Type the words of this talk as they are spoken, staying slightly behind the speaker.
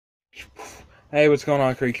Hey, what's going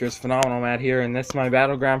on, creatures? Phenomenal Matt here, and this is my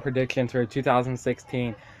Battleground predictions for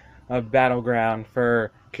 2016 of Battleground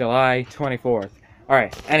for July 24th.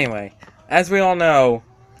 Alright, anyway, as we all know,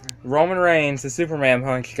 Roman Reigns, the Superman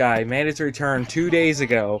Punch guy, made his return 2 days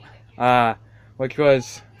ago, which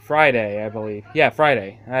was Friday, I believe. Yeah,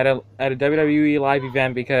 Friday, at a WWE live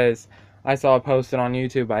event because I saw it posted on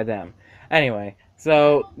YouTube by them. Anyway,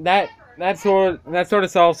 so that sort of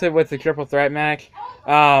solves it with the triple threat match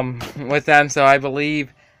with them. So I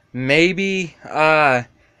believe maybe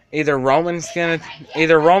either Roman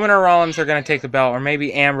or Rollins are gonna take the belt, or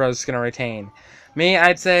maybe Ambrose is gonna retain. Me,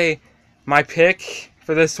 I'd say my pick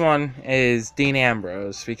for this one is Dean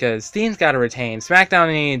Ambrose, because Dean's got to retain.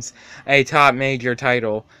 SmackDown needs a top major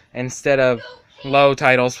title instead of low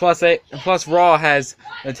titles. Plus Raw has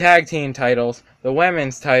the tag team titles, the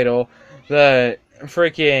women's title, the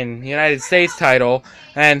freaking United States title,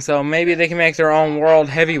 and so maybe they can make their own World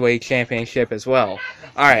Heavyweight Championship as well.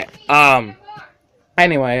 All right.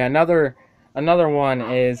 Anyway, another one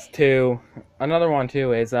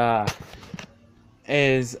too is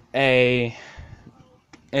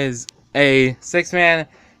a six-man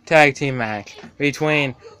tag team match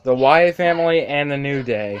between the Wyatt family and the New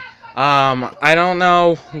Day. I don't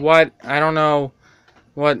know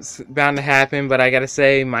what's bound to happen, but I gotta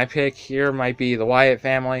say my pick here might be the Wyatt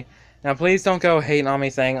family. Now, please don't go hating on me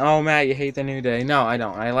saying, "Oh, Matt, you hate the New Day." No, I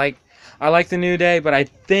don't. I like the New Day, but I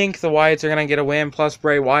think the Wyatts are gonna get a win. Plus,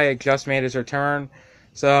 Bray Wyatt just made his return,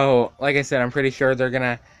 so like I said, I'm pretty sure they're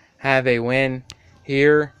gonna have a win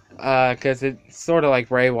here. Because it's sort of like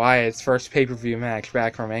Bray Wyatt's first pay-per-view match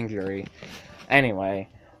back from injury. Anyway,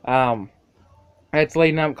 it's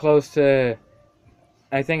leading up close to,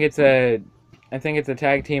 I think it's a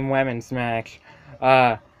tag team women's match,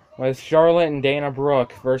 with Charlotte and Dana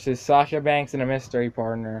Brooke versus Sasha Banks and a mystery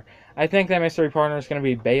partner. I think that mystery partner is going to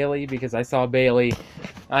be Bayley, because I've seen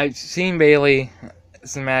Bayley's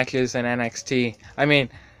matches in NXT. I mean,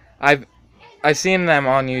 I've seen them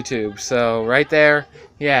on YouTube, so right there,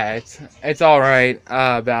 yeah, it's all right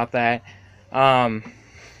about that.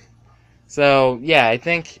 So yeah, I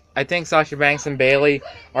think Sasha Banks and Bayley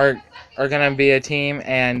are gonna be a team,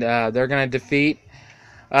 and they're gonna defeat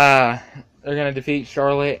Charlotte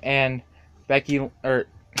and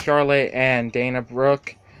Charlotte and Dana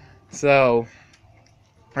Brooke. So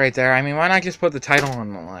right there, I mean, why not just put the title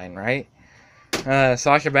on the line, right?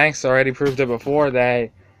 Sasha Banks already proved it before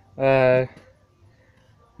that.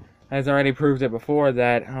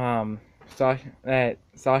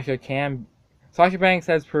 Sasha Banks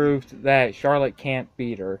has proved that Charlotte can't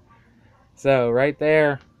beat her. So right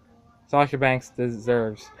there, Sasha Banks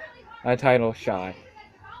deserves a title shot.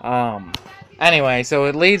 Anyway, so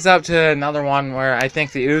it leads up to another one where I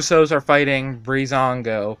think the Usos are fighting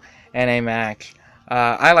Breezango in a match.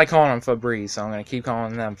 I like calling them Febreze, so I'm going to keep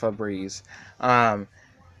calling them Febreze. I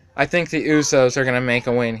think the Usos are going to make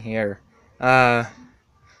a win here.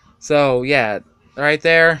 So, yeah, right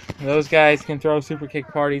there, those guys can throw super kick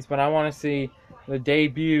parties, but I want to see the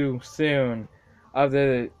debut soon of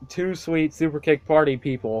the two sweet super kick party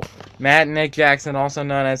people, Matt and Nick Jackson, also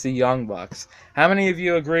known as the Young Bucks. How many of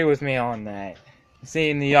you agree with me on that?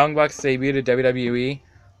 Seeing the Young Bucks debut to WWE?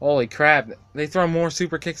 Holy crap, they throw more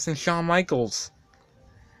super kicks than Shawn Michaels.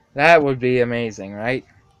 That would be amazing, right?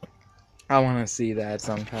 I want to see that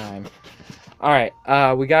sometime. Alright,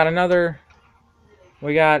 we got another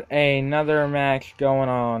match going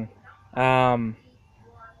on.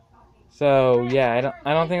 So yeah,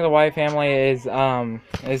 I don't think the Wyatt family is I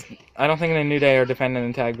don't think the New Day are defending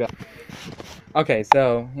the tag belt. Okay,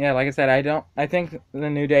 so yeah, like I said, I think the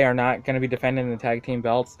New Day are not going to be defending the tag team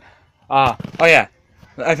belts. Oh yeah,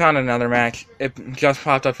 I found another match. It just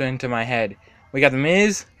popped up into my head. We got The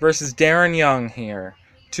Miz versus Darren Young here.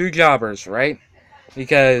 Two jobbers, right?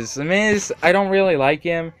 Because The Miz, I don't really like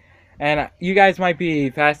him. And you guys might be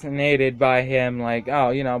fascinated by him, like, oh,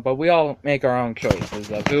 you know, but we all make our own choices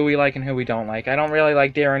of who we like and who we don't like. I don't really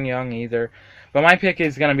like Darren Young either. But my pick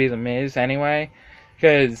is going to be The Miz anyway.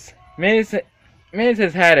 Because Miz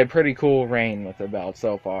has had a pretty cool reign with the belt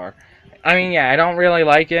so far. I mean, yeah, I don't really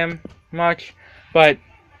like him much. But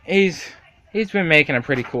he's been making a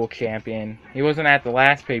pretty cool champion. He wasn't at the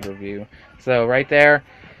last pay-per-view. So right there,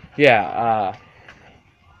 yeah,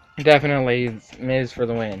 definitely Miz for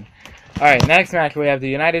the win. Alright, next match, we have the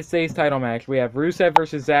United States title match. We have Rusev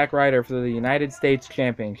versus Zack Ryder for the United States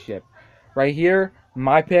Championship. Right here,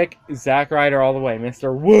 my pick is Zack Ryder all the way.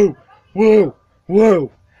 Mr. Woo! Woo!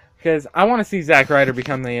 Woo! Because I want to see Zack Ryder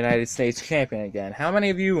become the United States Champion again. How many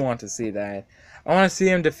of you want to see that? I want to see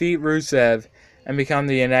him defeat Rusev and become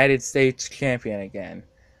the United States Champion again.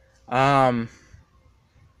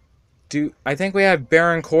 I think we have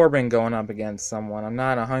Baron Corbin going up against someone. I'm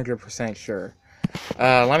not 100% sure.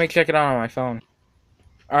 Let me check it out on my phone.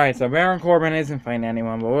 Alright, so Baron Corbin isn't fighting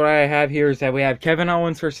anyone, but what I have here is that we have Kevin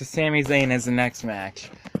Owens versus Sami Zayn as the next match.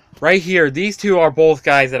 Right here, these two are both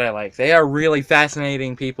guys that I like. They are really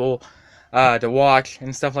fascinating people to watch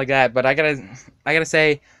and stuff like that, but I gotta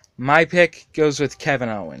say, my pick goes with Kevin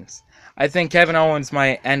Owens. I think Kevin Owens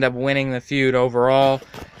might end up winning the feud overall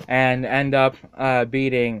and end up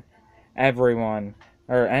beating everyone,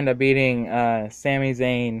 or end up beating Sami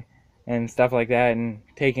Zayn and stuff like that and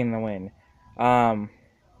taking the win.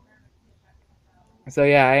 So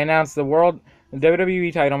yeah, I announced the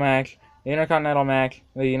WWE title match, the Intercontinental match,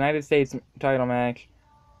 the United States title match.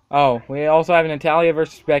 Oh, we also have Natalya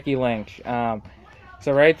versus Becky Lynch. So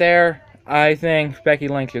right there, I think Becky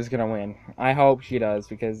Lynch is gonna win. I hope she does,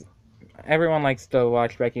 because everyone likes to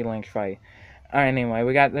watch Becky Lynch fight. Anyway,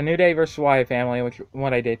 we got the New Day versus Wyatt family, which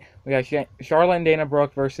what I did. We got Charlotte and Dana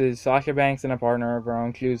Brooke versus Sasha Banks and a partner of her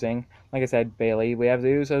own choosing. Like I said, Bayley. We have the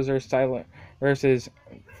Usos versus Tyler versus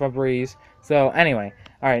Fabrice. So anyway,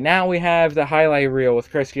 all right. Now we have the highlight reel with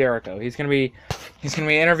Chris Jericho. He's gonna be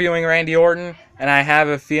interviewing Randy Orton, and I have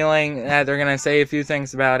a feeling that they're gonna say a few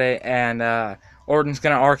things about it, and Orton's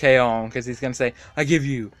gonna RKO him because he's gonna say, "I give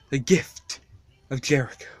you the gift of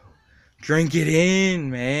Jericho. Drink it in,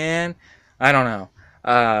 man." I don't know.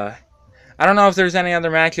 I don't know if there's any other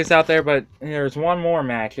matches out there, but there's one more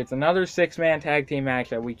match. It's another 6-man tag team match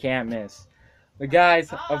that we can't miss. The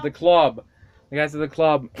guys of the club. The guys of the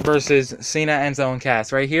club versus Cena, Enzo, and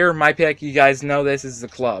Cass. Right here, my pick. You guys know this is the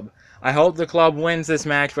club. I hope the club wins this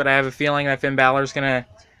match, but I have a feeling that Finn Balor's gonna...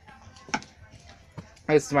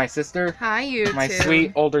 This is my sister. Hi, you My two.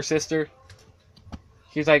 sweet older sister.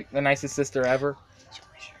 She's like the nicest sister ever.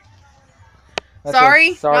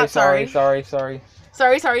 Sorry, sorry, not sorry, sorry. sorry.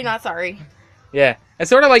 Sorry, not sorry. Yeah, it's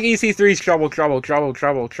sort of like EC3's trouble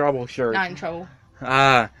shirt. Not in trouble.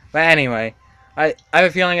 But anyway, I have a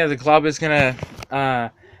feeling that the club is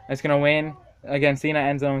gonna win against Cena,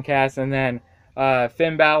 Enzo, and Cass, and then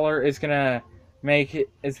Finn Balor is gonna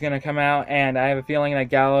come out, and I have a feeling that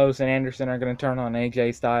Gallows and Anderson are gonna turn on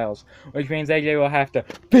AJ Styles, which means AJ will have to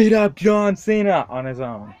beat up John Cena on his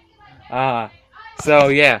own. So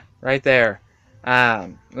yeah, right there.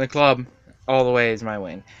 The club all the way is my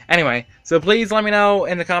win. Anyway, so please let me know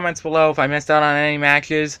in the comments below if I missed out on any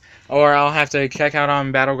matches, or I'll have to check out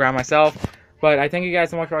on Battleground myself. But I thank you guys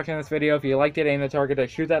so much for watching this video. If you liked it, aim the target to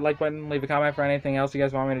shoot that like button, leave a comment for anything else you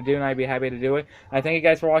guys want me to do, and I'd be happy to do it. I thank you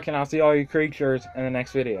guys for watching. I'll see all you creatures in the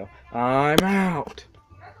next video. I'm out.